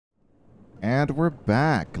And we're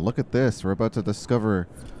back. Look at this. We're about to discover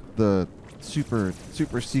the super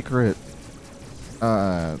secret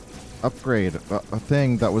upgrade, a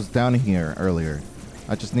thing that was down here earlier.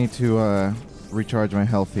 I just need to recharge my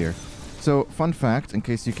health here. So, fun fact, in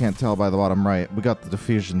case you can't tell by the bottom right, we got the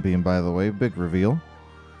diffusion beam, by the way. Big reveal.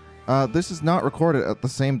 This is not recorded at the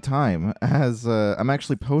same time as I'm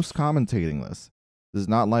actually post-commentating this. This is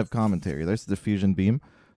not live commentary. There's the diffusion beam.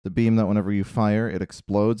 The beam that whenever you fire, it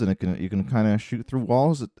explodes and you can kind of shoot through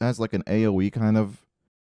walls. It has like an AoE kind of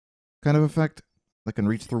effect that can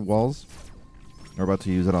reach through walls. We're about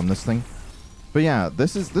to use it on this thing. But yeah,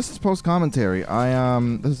 this is post commentary.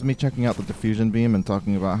 This is me checking out the diffusion beam and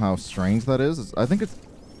talking about how strange that is. I think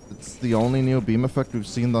it's the only new beam effect we've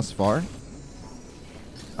seen thus far.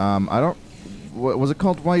 What was it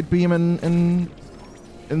called? Wide beam in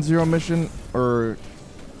Zero Mission, or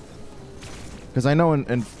because I know in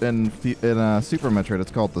Super Metroid it's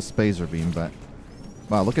called the Spazer beam. But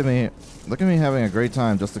wow, look at me having a great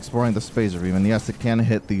time just exploring the Spazer beam. And yes, it can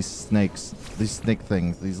hit these snakes, these snake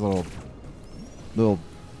things, these little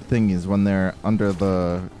thingies when they're under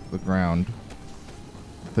the ground.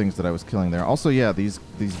 Things that I was killing there. Also, yeah, these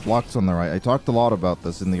blocks on the right. I talked a lot about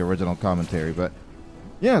this in the original commentary, but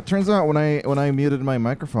yeah, it turns out when I muted my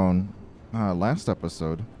microphone last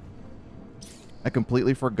episode, I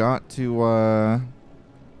completely forgot to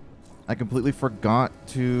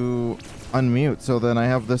unmute. So then I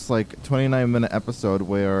have this like 29-minute episode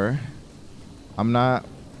where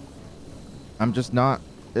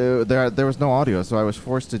there was no audio, so I was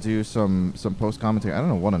forced to do some post commentary. I don't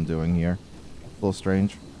know what I'm doing here. A little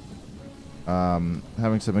strange.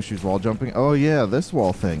 Having some issues wall jumping. Oh yeah, this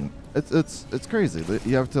wall thing. It's crazy.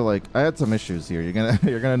 You have to like. I had some issues here.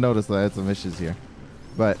 You're gonna notice that I had some issues here,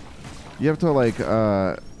 but you have to like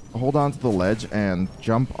hold on to the ledge and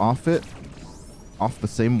jump off the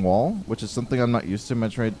same wall, which is something I'm not used to.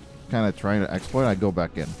 Metroid kind of trying to exploit. I go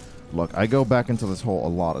back in. Look, I go back into this hole a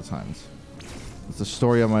lot of times. It's the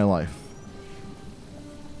story of my life.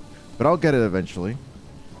 But I'll get it eventually.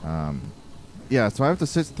 Yeah, so I have to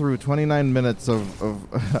sit through 29 minutes of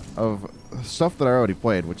stuff that I already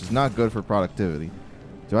played, which is not good for productivity.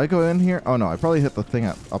 Do I go in here? Oh no, I probably hit the thing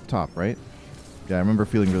up top, right? Yeah, I remember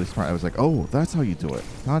feeling really smart. I was like, oh, that's how you do it.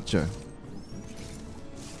 Gotcha.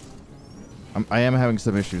 I am having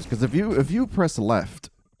some issues, because if you press left,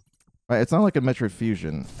 right, it's not like in Metroid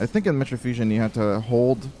Fusion. I think in Metroid Fusion you have to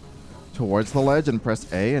hold towards the ledge and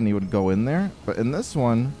press A and you would go in there. But in this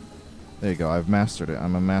one, there you go, I've mastered it.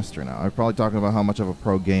 I'm a master now. I'm probably talking about how much of a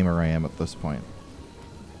pro gamer I am at this point.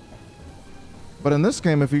 But in this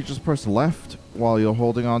game, if you just press left while you're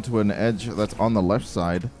holding onto an edge that's on the left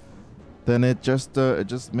side, then it just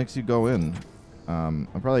makes you go in. I'm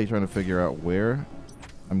probably trying to figure out where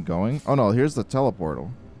I'm going. Oh no, here's the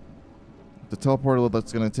teleportal. The teleportal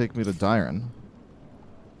that's going to take me to Dyron,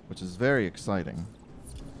 which is very exciting.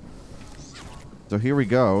 So here we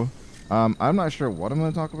go. I'm not sure what I'm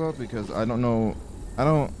going to talk about because I don't know.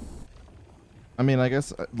 I mean, I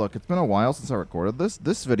guess, look, it's been a while since I recorded this.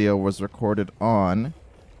 This video was recorded on,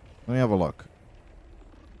 let me have a look.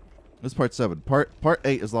 This is part 7. Part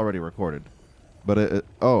 8 is already recorded. But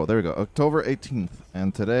oh, there we go. October 18th.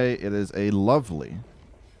 And today it is a lovely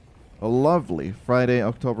Friday,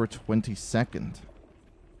 October 22nd.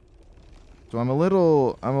 So I'm a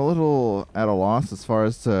little at a loss as far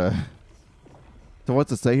as to what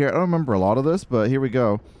to say here. I don't remember a lot of this, but here we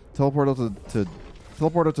go. Teleportal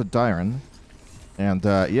to Dyron. And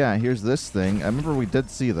yeah, here's this thing. I remember we did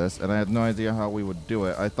see this, and I had no idea how we would do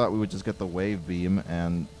it. I thought we would just get the wave beam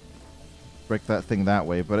and break that thing that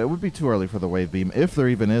way, but it would be too early for the wave beam, if there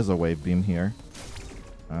even is a wave beam here.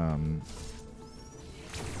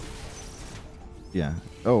 Yeah.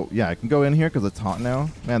 Oh, yeah, I can go in here because it's hot now.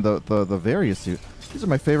 Man, the various suit. These are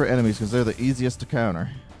my favorite enemies because they're the easiest to counter.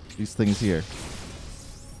 These things here.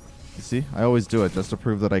 You see? I always do it just to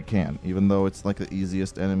prove that I can, even though it's like the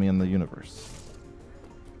easiest enemy in the universe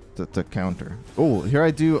to counter. Oh, here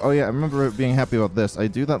I do. Oh, yeah, I remember being happy about this. I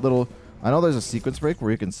do that little... I know there's a sequence break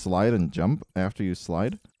where you can slide and jump after you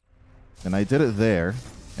slide. And I did it there,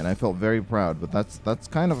 and I felt very proud. But that's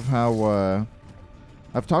kind of how...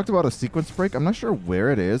 I've talked about a sequence break. I'm not sure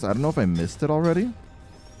where it is. I don't know if I missed it already.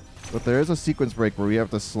 But there is a sequence break where we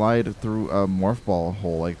have to slide through a morph ball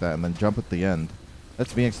hole like that and then jump at the end.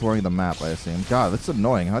 That's me exploring the map, I assume. God, that's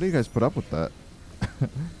annoying. How do you guys put up with that?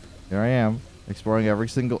 Here I am, exploring every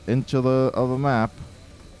single inch of the map.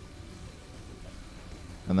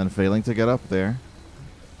 And then failing to get up there.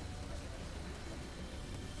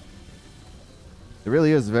 It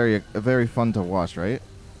really is very fun to watch, right?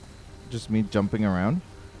 Just me jumping around.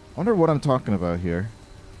 I wonder what I'm talking about here.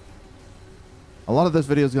 A lot of this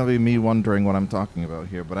video is going to be me wondering what I'm talking about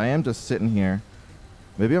here, but I am just sitting here.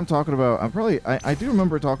 Maybe I'm talking about... I do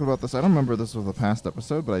remember talking about this. I don't remember this was a past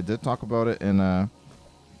episode, but I did talk about it in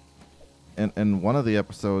one of the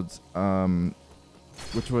episodes,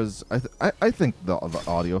 which was... I think the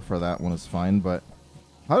audio for that one is fine, but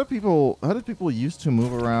how did people used to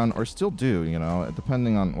move around, or still do, you know,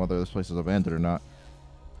 depending on whether this place is abandoned or not,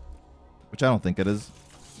 which I don't think it is.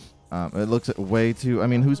 It looks at way too... I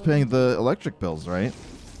mean, who's paying the electric bills, right?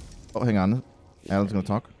 Oh, hang on. Adam's going to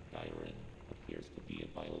talk. Appears to be a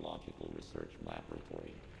biological research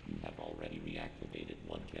laboratory. You have already reactivated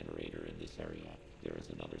one generator in this area. There is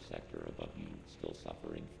another sector above you still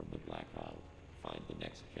suffering from the black cloud. Find the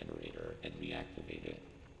next generator and reactivate it.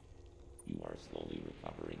 You are slowly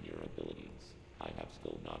recovering your abilities. I have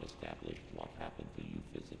still not established what happened to you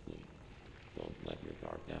physically. Don't let your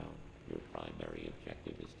guard down. Your primary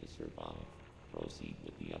objective is to survive. Proceed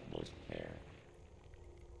with the utmost care.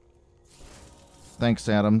 Thanks,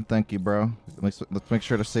 Adam. Thank you, bro. Let's make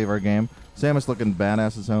sure to save our game. Samus looking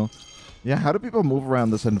badass as hell. Yeah, how do people move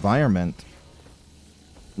around this environment?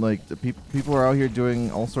 Like, the people are out here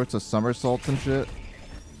doing all sorts of somersaults and shit.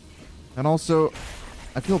 And also,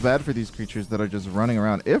 I feel bad for these creatures that are just running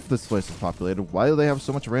around. If this place is populated, why do they have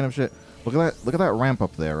so much random shit? Look at that ramp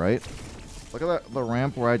up there, right? Look at the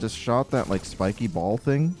ramp where I just shot that, like, spiky ball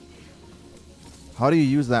thing. How do you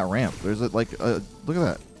use that ramp? There's look at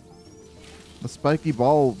that. The spiky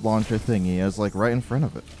ball launcher thingy is, like, right in front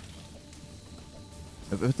of it.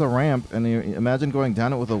 If it's a ramp, and you imagine going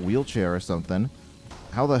down it with a wheelchair or something,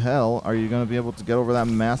 how the hell are you going to be able to get over that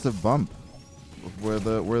massive bump where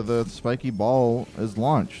the spiky ball is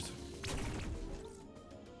launched?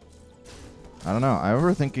 I don't know. I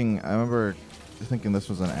remember thinking this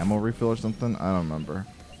was an ammo refill or something. I don't remember.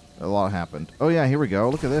 A lot happened. Oh yeah, here we go.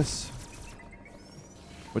 Look at this.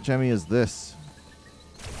 Which Emmy is this?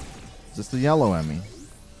 Is this the yellow Emmy?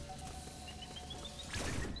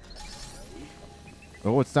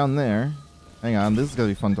 Oh, it's down there. Hang on, this is gonna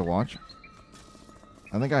be fun to watch.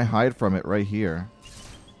 I think I hide from it right here.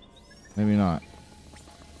 Maybe not.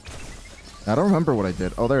 I don't remember what I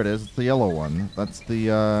did. Oh, there it is. It's the yellow one. That's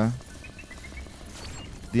the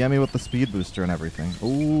Emmy with the speed booster and everything.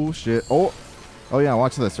 Oh, shit. Oh yeah,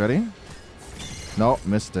 watch this. Ready? Nope,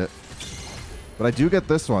 missed it. But I do get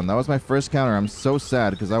this one. That was my first counter. I'm so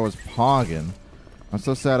sad because I was pogging. I'm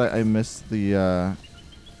so sad I missed the...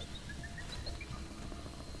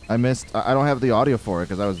 I don't have the audio for it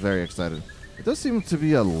because I was very excited. It does seem to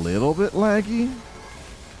be a little bit laggy,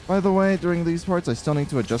 by the way, during these parts. I still need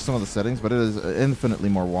to adjust some of the settings, but it is infinitely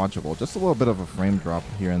more watchable. Just a little bit of a frame drop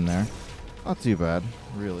here and there. Not too bad,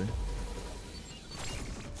 really.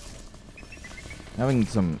 Having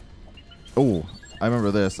some... Oh, I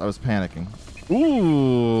remember this. I was panicking.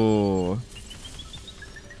 Ooh!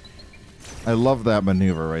 I love that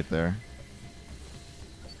maneuver right there.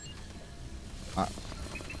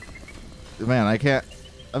 Man, I can't...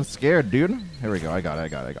 I'm scared, dude. Here we go. I got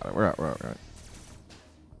it. We're out.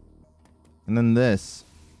 And then this.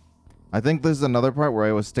 I think this is another part where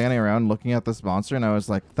I was standing around looking at this monster and I was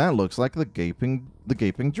like, that looks like the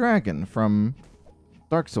gaping dragon from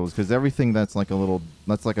Dark Souls, because everything that's like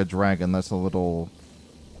a dragon, that's a little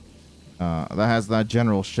that has that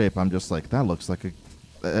general shape. I'm just like, that looks like it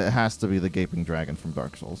has to be the gaping dragon from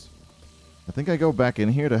Dark Souls. I think I go back in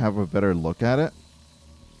here to have a better look at it.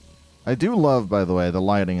 I do love, by the way, the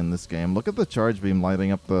lighting in this game. Look at the charge beam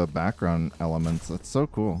lighting up the background elements. That's so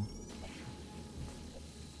cool.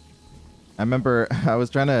 I remember I was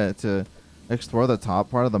trying to explore the top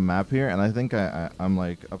part of the map here, and I think I'm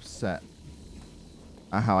like upset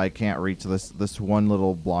at how I can't reach this one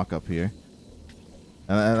little block up here.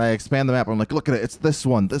 And I expand the map. I'm like, look at it. It's this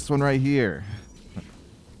one right here.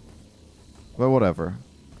 But whatever.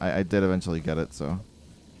 I did eventually get it, so.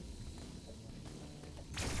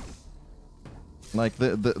 Like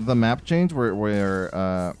the map change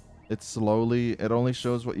where it slowly, it only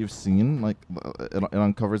shows what you've seen. Like it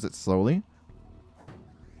uncovers it slowly.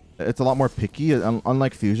 It's a lot more picky,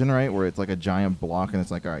 unlike Fusion, right? Where it's like a giant block and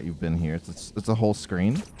it's like, all right, you've been here. It's a whole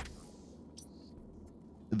screen.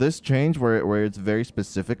 This change where it's very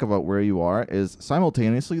specific about where you are is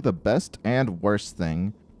simultaneously the best and worst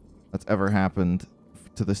thing that's ever happened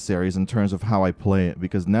to this series in terms of how I play it,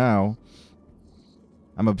 because now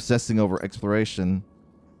I'm obsessing over exploration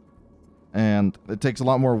and it takes a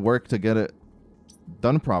lot more work to get it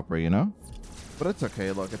done proper, you know? But it's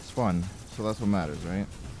okay, look, it's fun. So that's what matters, right?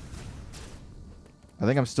 I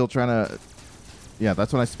think I'm still trying to... Yeah,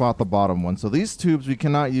 that's when I spot the bottom one. So these tubes, we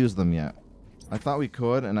cannot use them yet. I thought we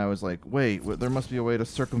could, and I was like, wait, there must be a way to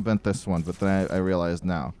circumvent this one. But then I realized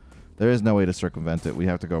now. There is no way to circumvent it. We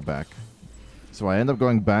have to go back. So I end up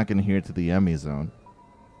going back in here to the Emmy zone.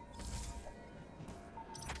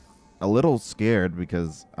 A little scared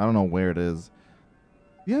because I don't know where it is.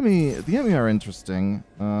 The Emmy are interesting.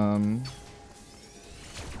 I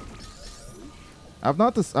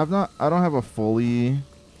don't have fully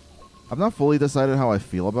decided how I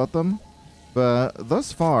feel about them, but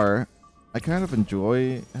thus far, I kind of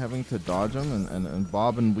enjoy having to dodge them and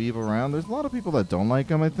bob and weave around. There's a lot of people that don't like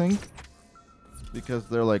them, I think, because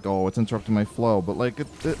they're like, oh, it's interrupting my flow, but like,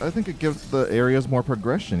 I think it gives the areas more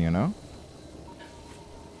progression, you know?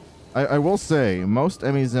 I will say, most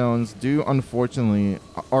Emmy zones do unfortunately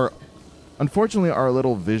are a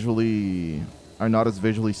little visually, are not as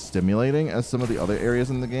visually stimulating as some of the other areas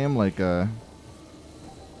in the game, like, I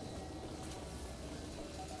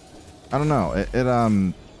don't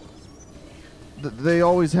know, they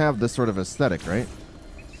always have this sort of aesthetic, right?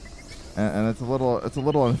 And it's a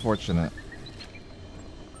little unfortunate.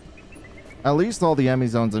 At least all the Emmy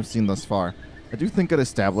zones I've seen thus far. I do think it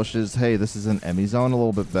establishes, hey, this is an Emmy zone a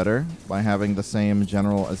little bit better by having the same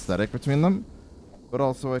general aesthetic between them. But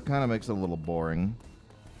also, it kind of makes it a little boring.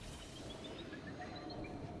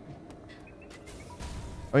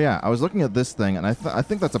 Oh yeah, I was looking at this thing, and I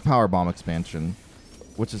think that's a power bomb expansion,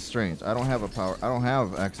 which is strange. I don't have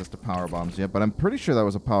access to power bombs yet, but I'm pretty sure that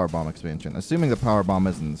was a power bomb expansion, assuming the power bomb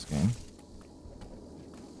is in this game.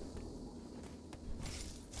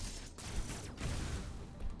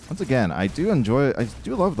 Once again, I do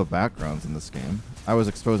love the backgrounds in this game. I was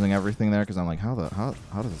exposing everything there because I'm like, how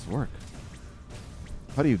does this work?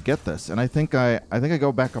 How do you get this? And I think I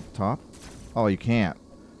go back up top. Oh, you can't.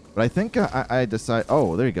 But I think I decide.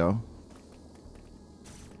 Oh, there you go.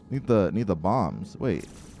 Need the bombs. Wait,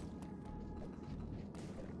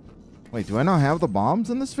 do I not have the bombs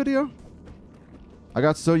in this video? I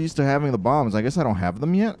got so used to having the bombs. I guess I don't have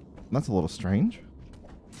them yet. That's a little strange.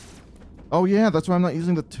 Oh yeah, that's why I'm not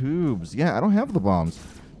using the tubes. Yeah, I don't have the bombs.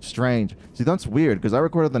 Strange. See, that's weird, because I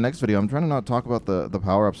recorded the next video. I'm trying to not talk about the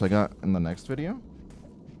power-ups I got in the next video.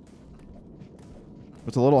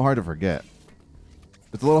 It's a little hard to forget.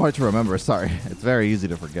 It's a little hard to remember, sorry. It's very easy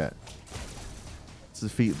to forget. Let's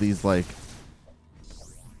defeat these, like...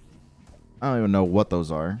 I don't even know what those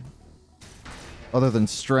are. Other than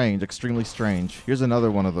strange, extremely strange. Here's another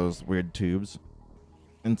one of those weird tubes.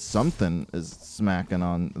 And something is smacking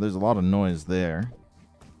on. There's a lot of noise there.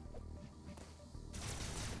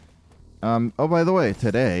 Oh, by the way,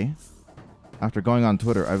 today, after going on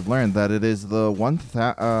Twitter, I've learned that it is the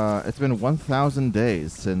it's been 1,000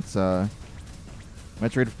 days since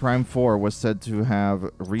Metroid Prime 4 was said to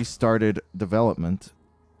have restarted development.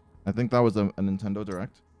 I think that was a Nintendo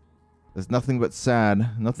Direct. There's nothing but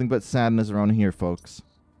sadness around here, folks.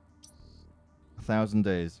 1,000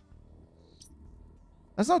 days.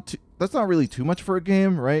 That's not really too much for a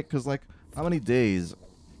game, right? Because like, how many days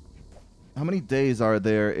are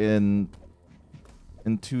there in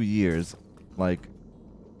 2 years? Like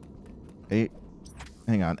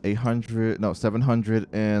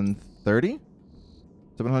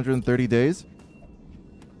 730 days.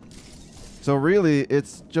 So really,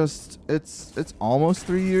 it's almost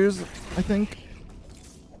 3 years, I think.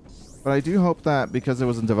 But I do hope that because it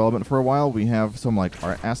was in development for a while, we have some like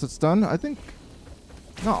art assets done. I think.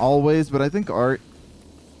 Not always, but I think art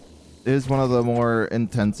is one of the more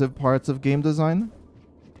intensive parts of game design.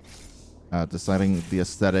 Deciding the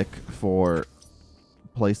aesthetic for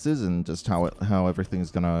places and just how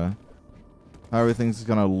everything's gonna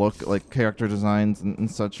look. Like character designs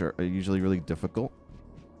and such are usually really difficult.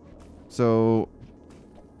 So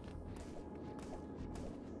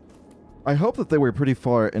I hope that they were pretty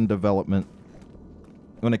far in development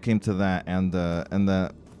when it came to that, and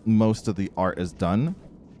that most of the art is done.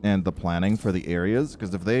 And the planning for the areas,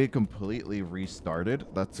 because if they completely restarted,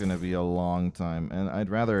 that's going to be a long time. And I'd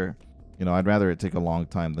rather it take a long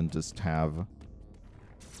time than just have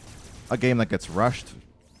a game that gets rushed.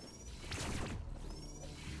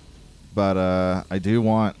 But I do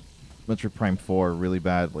want Metroid Prime 4 really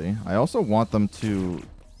badly. I also want them to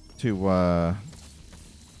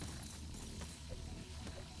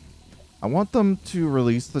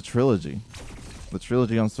release the trilogy. The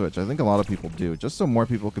trilogy on Switch. I think a lot of people do, just so more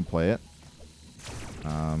people can play it.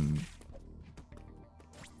 I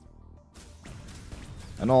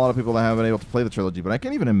know a lot of people that haven't been able to play the trilogy, but I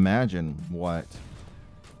can't even imagine what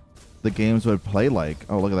the games would play like.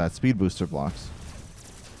 Oh, look at that. Speed booster blocks.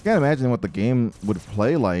 I can't imagine what the game would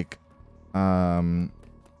play like.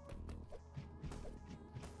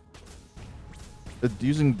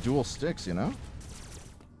 Using dual sticks, you know?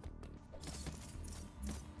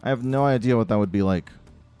 I have no idea what that would be like.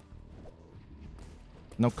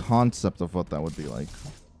 No concept of what that would be like.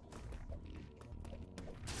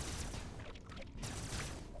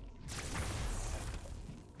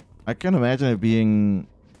 I can imagine it being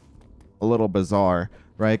a little bizarre,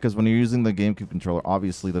 right? Because when you're using the GameCube controller,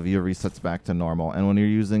 obviously the view resets back to normal, and when you're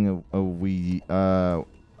using a Wii remote,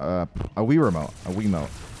 a Wiimote,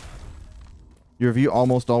 your view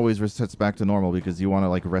almost always resets back to normal because you want to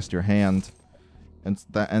like rest your hand, and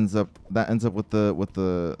that ends up with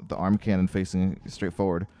the arm cannon facing straight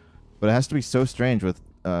forward. But it has to be so strange with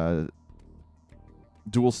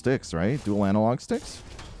dual sticks, right? Dual analog sticks.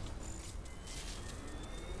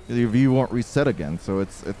 Your view won't reset again, so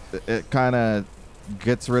it kind of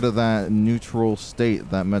gets rid of that neutral state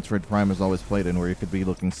that Metroid Prime has always played in, where you could be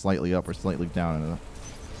looking slightly up or slightly down.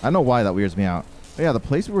 I don't know why that weirds me out. But yeah, the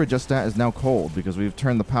place we were just at is now cold because we've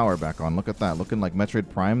turned the power back on. Look at that, looking like Metroid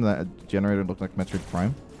Prime. That generator looked like Metroid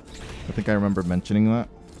Prime. I think I remember mentioning that.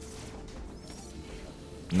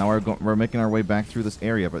 Now we're making our way back through this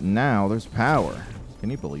area, but now there's power. Can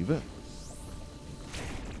you believe it?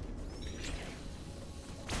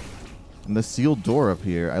 And the sealed door up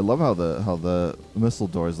here. I love how the missile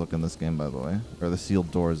doors look in this game, by the way. Or the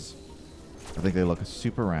sealed doors. I think they look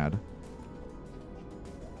super rad.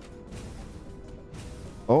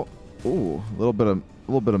 Oh, ooh, a little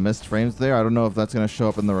bit of missed frames there. I don't know if that's gonna show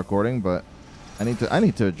up in the recording, but I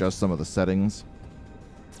need to adjust some of the settings.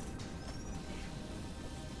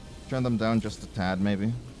 Turn them down just a tad,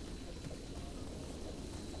 maybe.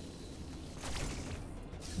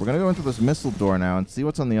 We're gonna go into this missile door now and see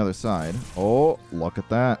what's on the other side. Oh, look at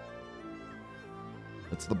that.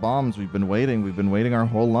 It's the bombs. We've been waiting. We've been waiting our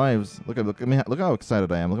whole lives. Look at me. Look how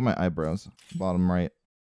excited I am. Look at my eyebrows. Bottom right.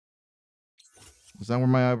 Is that where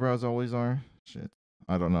my eyebrows always are? Shit.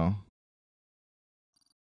 I don't know.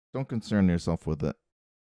 Don't concern yourself with it.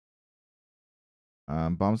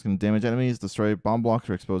 Bombs can damage enemies, destroy bomb blocks,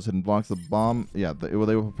 or expose hidden blocks. The bomb, yeah, they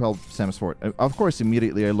will propel Samus forward. Of course,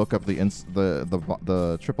 immediately I look up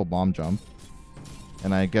the triple bomb jump,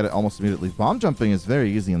 and I get it almost immediately. Bomb jumping is very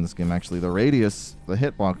easy in this game, actually. The radius, the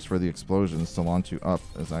hitbox for the explosions to launch you up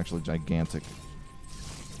is actually gigantic.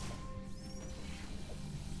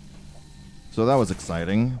 So that was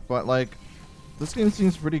exciting, but like, this game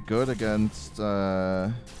seems pretty good against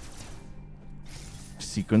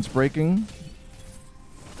sequence breaking.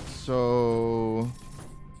 So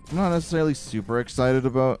I'm not necessarily super excited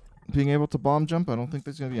about being able to bomb jump. I don't think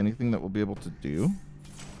there's going to be anything that we'll be able to do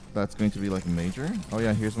that's going to be like major. Oh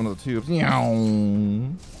yeah, here's one of the tubes.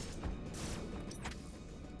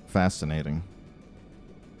 Fascinating.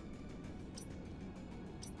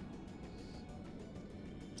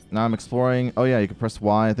 Now I'm exploring. Oh yeah, you can press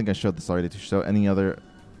Y. I think I showed this already to show any other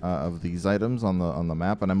of these items on the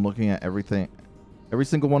map, and I'm looking at everything. Every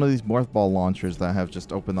single one of these morph ball launchers that have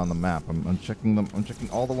just opened on the map. I'm checking them. I'm checking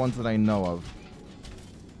all the ones that I know of.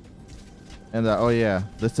 And oh yeah,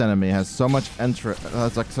 this enemy has so much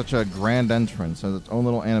has like such a grand entrance, has its own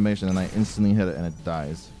little animation, and I instantly hit it and it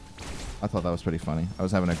dies. I thought that was pretty funny. I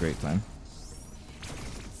was having a great time.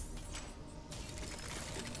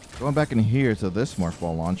 Going back in here to this morph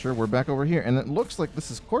ball launcher, we're back over here, and it looks like this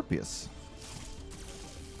is Corpius.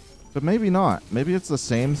 But maybe not. Maybe it's the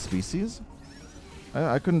same species?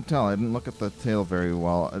 I couldn't tell. I didn't look at the tail very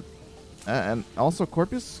well. And also,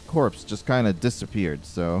 Corpius' corpse just kind of disappeared.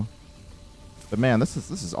 So, but man, this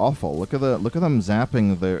is awful. Look at them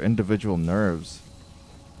zapping their individual nerve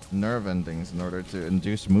endings in order to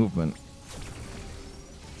induce movement.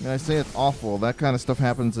 I mean, I say it's awful. That kind of stuff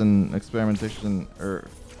happens in experimentation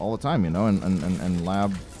all the time, you know, and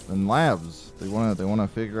labs. They wanna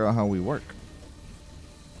figure out how we work.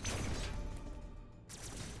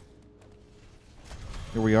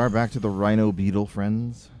 Here we are, back to the rhino beetle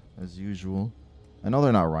friends, as usual. I know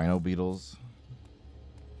they're not rhino beetles,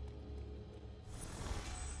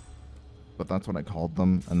 but that's what I called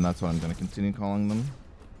them, and that's what I'm going to continue calling them.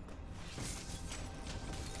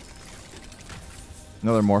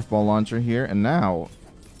 Another morph ball launcher here, and now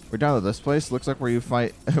we're down to this place. Looks like where you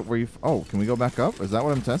fight, oh, can we go back up? Is that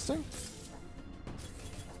what I'm testing?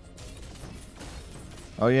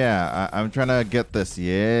 Oh yeah, I'm trying to get this.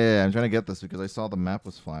 Yeah, I'm trying to get this because I saw the map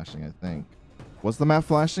was flashing, I think. Was the map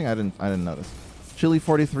flashing? I didn't notice.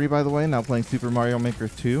 Chili43, by the way, now playing Super Mario Maker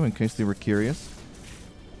 2, in case they were curious.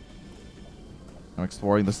 I'm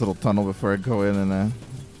exploring this little tunnel before I go in and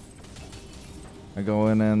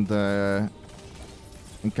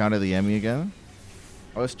encounter the Emmy again.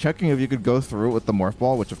 I was checking if you could go through it with the morph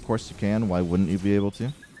ball, which of course you can. Why wouldn't you be able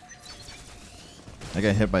to? I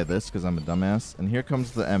got hit by this because I'm a dumbass. And here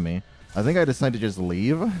comes the Emmy. I think I decided to just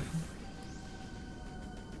leave.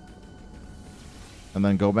 and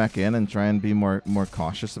then go back in and try and be more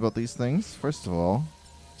cautious about these things. First of all,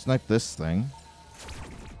 snipe this thing.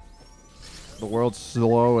 The world's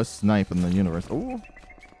slowest snipe in the universe. Ooh.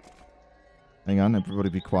 Hang on, everybody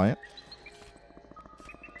be quiet.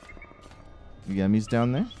 Yemi's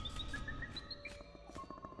down there.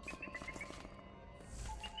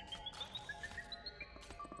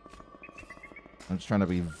 I'm just trying to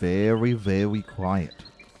be very, very quiet.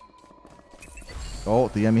 Oh,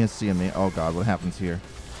 the Yemi has seen me. Oh god, what happens here?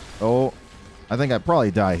 Oh, I think I'd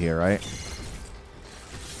probably die here, right?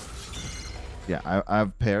 Yeah,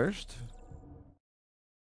 I've perished.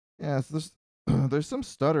 Yeah, so there's some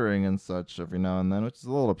stuttering and such every now and then, which is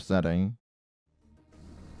a little upsetting.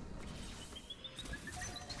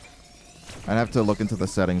 I'd have to look into the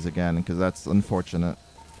settings again, because that's unfortunate.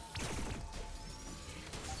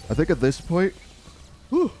 I think at this point...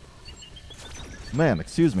 Whew, man,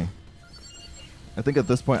 excuse me. I think at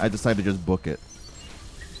this point I decided to just book it.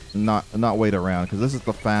 Not wait around, because this is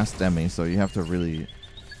the fast Emmy, so you have to really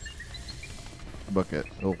book it.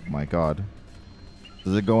 Oh my god.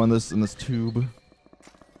 Does it go in this tube?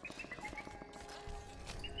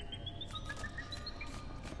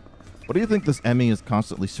 What do you think this Emmy is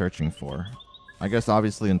constantly searching for? I guess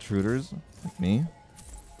obviously intruders, like me.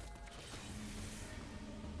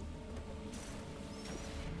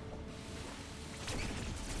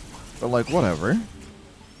 But like, whatever.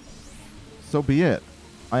 So be it.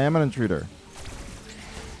 I am an intruder.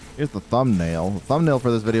 Here's the thumbnail. The thumbnail for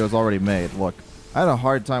this video is already made. Look, I had a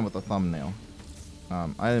hard time with the thumbnail.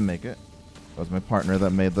 I didn't make it. It was my partner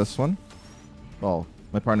that made this one. Well,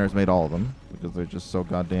 my partner's made all of them because they're just so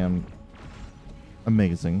goddamn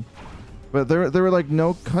amazing. But there were like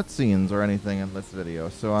no cutscenes or anything in this video,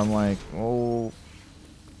 so I'm like, oh,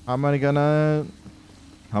 how am I gonna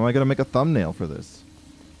make a thumbnail for this?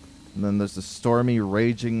 And then there's the stormy,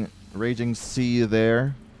 raging sea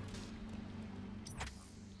there.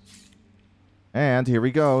 And here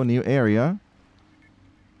we go, new area.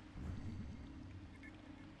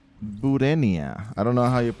 Burenia. I don't know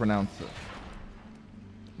how you pronounce it.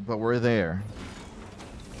 But we're there.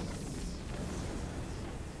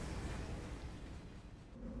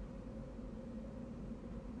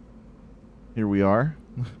 Here we are.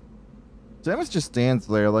 Samus just stands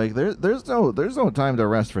there like there's no time to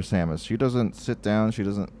rest for Samus. She doesn't sit down. She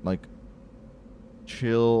doesn't like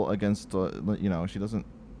chill against you know, she doesn't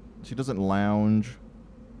lounge.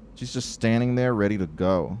 She's just standing there ready to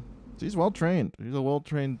go. She's well trained. She's a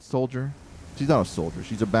well-trained soldier. She's not a soldier.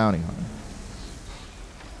 She's a bounty hunter.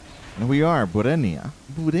 And we are Burenia.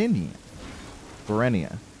 Burenia.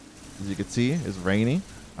 As you can see, it's rainy.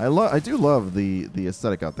 I do love the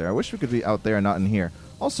aesthetic out there. I wish we could be out there and not in here.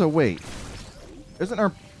 Also, wait. Isn't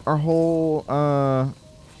our whole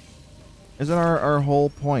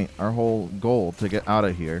point, our whole goal to get out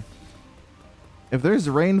of here? If there's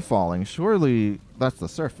rain falling, surely that's the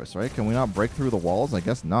surface, right? Can we not break through the walls? I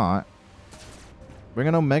guess not. Bring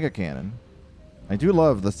an Omega Cannon. I do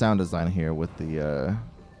love the sound design here with the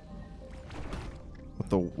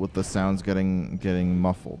sounds getting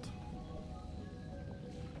muffled.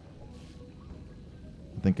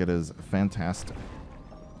 I think it is fantastic.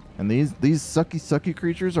 And these sucky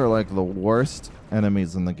creatures are like the worst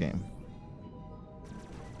enemies in the game.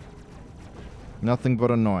 Nothing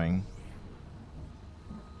but annoying.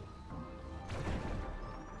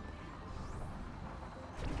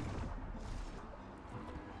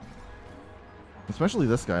 Especially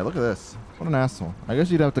this guy. Look at this. What an asshole. I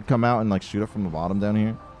guess you'd have to come out and like shoot it from the bottom down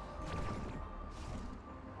here.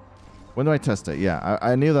 When do I test it? Yeah,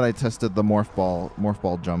 I knew that I tested the morph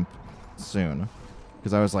ball jump soon.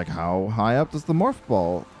 Because I was like, how high up does the morph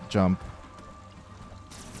ball jump?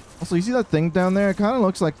 Also, you see that thing down there? It kind of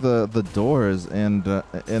looks like the doors in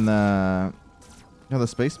the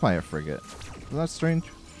Space Pirate frigate. Isn't that strange?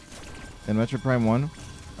 In Metroid Prime 1?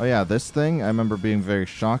 Oh yeah, this thing, I remember being very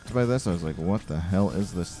shocked by this. I was like, what the hell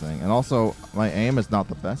is this thing? And also, my aim is not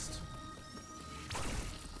the best.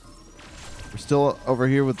 We're still over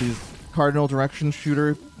here with these cardinal direction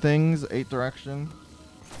shooter things, 8 direction.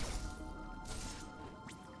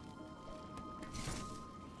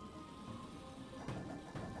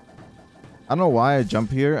 I don't know why I jump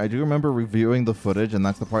here. I do remember reviewing the footage, and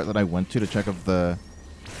that's the part that I went to check if the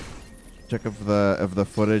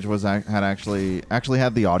footage was had actually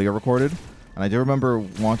had the audio recorded. And I do remember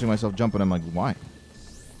watching myself jump, and I'm like, why?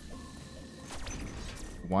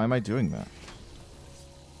 Why am I doing that?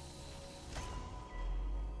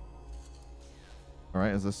 All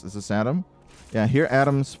right, is this Adam? Yeah, here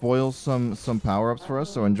Adam spoils some power-ups for us,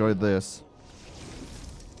 so enjoy this.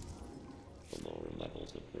 The lower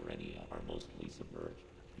levels of Burenia are mostly submerged.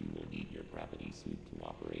 You will need your gravity suit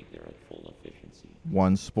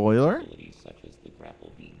 1 spoiler. Abilities such as the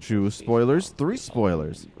grapple beam, 2 space spoilers. bomb, 3 will help you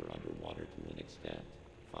spoilers. maneuver underwater to an extent.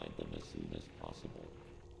 Find them as soon as possible.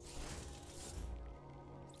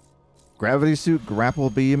 Gravity suit, grapple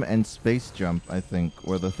beam, and space jump, I think,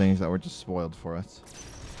 were the things that were just spoiled for us.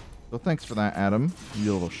 So thanks for that, Adam,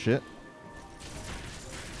 you little shit.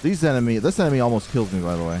 This enemy almost kills me,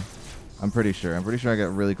 by the way. I'm pretty sure I get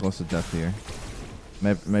really close to death here.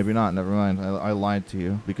 Maybe not, never mind. I lied to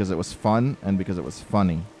you because it was fun and because it was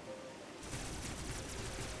funny.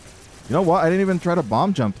 You know what? I didn't even try to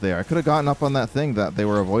bomb jump there. I could have gotten up on that thing that they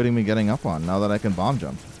were avoiding me getting up on now that I can bomb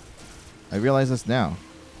jump. I realize this now.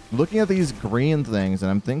 I'm looking at these green things and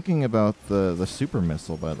I'm thinking about the super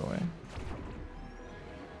missile, by the way.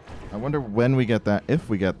 I wonder when we get that, if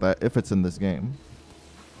we get that, if it's in this game.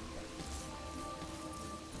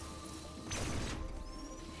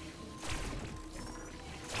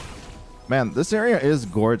 Man, this area is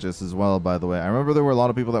gorgeous as well, by the way. I remember there were a lot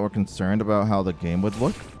of people that were concerned about how the game would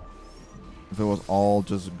look if it was all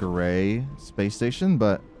just gray space station,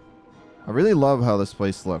 but I really love how this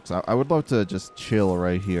place looks. I would love to just chill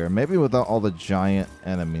right here, maybe without all the giant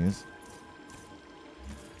enemies.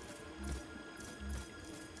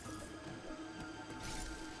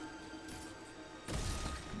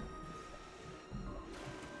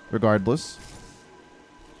 Regardless,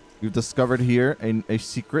 you've discovered here a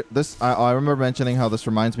secret. I remember mentioning how this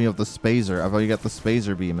reminds me of the Spazer, of how you get the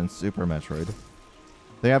Spazer beam in Super Metroid.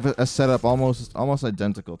 They have a setup almost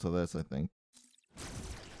identical to this, I think.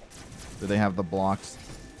 So they have the blocks,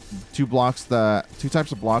 two types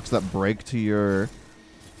of blocks that break to your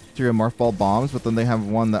morph ball bombs, but then they have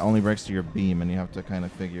one that only breaks to your beam, and you have to kind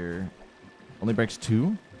of figure. Only breaks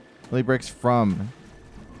two? Only breaks from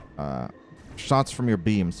shots from your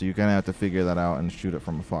beam, so you kind of have to figure that out and shoot it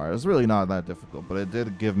from afar. It's really not that difficult, but it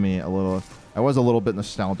did give me a little. I was a little bit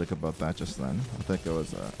nostalgic about that just then. I think it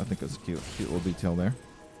was a cute little detail there.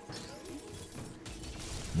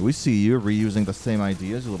 We see you reusing the same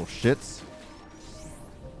ideas, you little shits.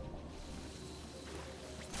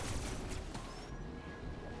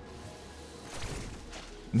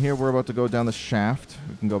 And here we're about to go down the shaft.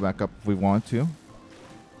 We can go back up if we want to.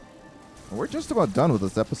 We're just about done with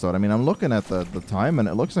this episode. I mean, I'm looking at the time, and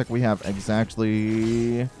it looks like we have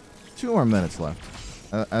exactly 2 more minutes left,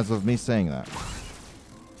 as of me saying that.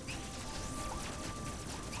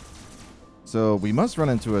 So we must run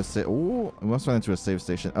into a save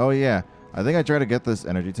station. Oh yeah, I think I tried to get this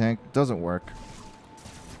energy tank. Doesn't work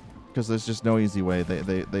because there's just no easy way.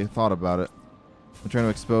 They thought about it. I'm trying to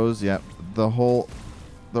expose. Yeah, the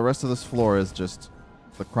rest of this floor is just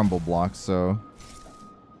the crumble blocks. So.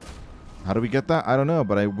 How do we get that? I don't know,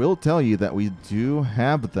 but I will tell you that we do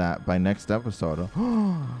have that by next episode.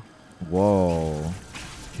 Whoa.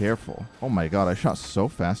 Careful. Oh my god, I shot so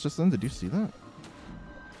fast just then. Did you see that?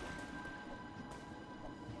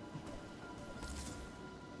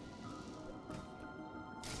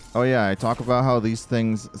 Oh yeah, I talk about how these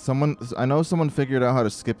things... I know someone figured out how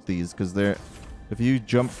to skip these, because they're... If you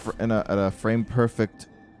jump at a frame perfect...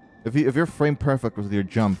 If you're frame perfect with your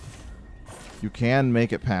jump... You can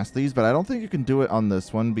make it past these, but I don't think you can do it on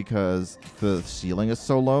this one because the ceiling is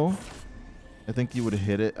so low. I think you would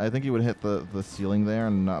hit it. I think you would hit the ceiling there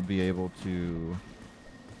and not be able to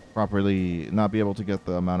not be able to get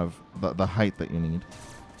the amount of the height that you need.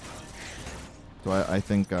 So I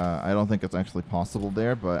think I don't think it's actually possible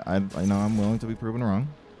there, but I know I'm willing to be proven wrong.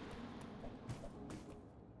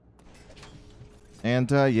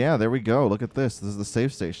 And yeah, there we go. Look at this. This is the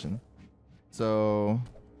save station. So.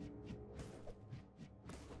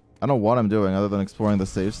 I don't know what I'm doing other than exploring the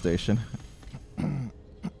save station.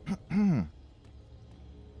 Man,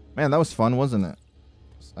 that was fun, wasn't it?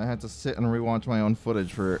 I had to sit and rewatch my own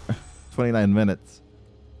footage for 29 minutes.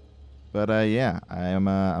 But yeah, I'm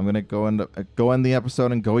gonna go end the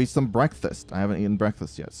episode and go eat some breakfast. I haven't eaten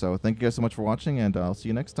breakfast yet. So thank you guys so much for watching, and I'll see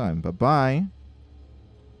you next time. Bye bye.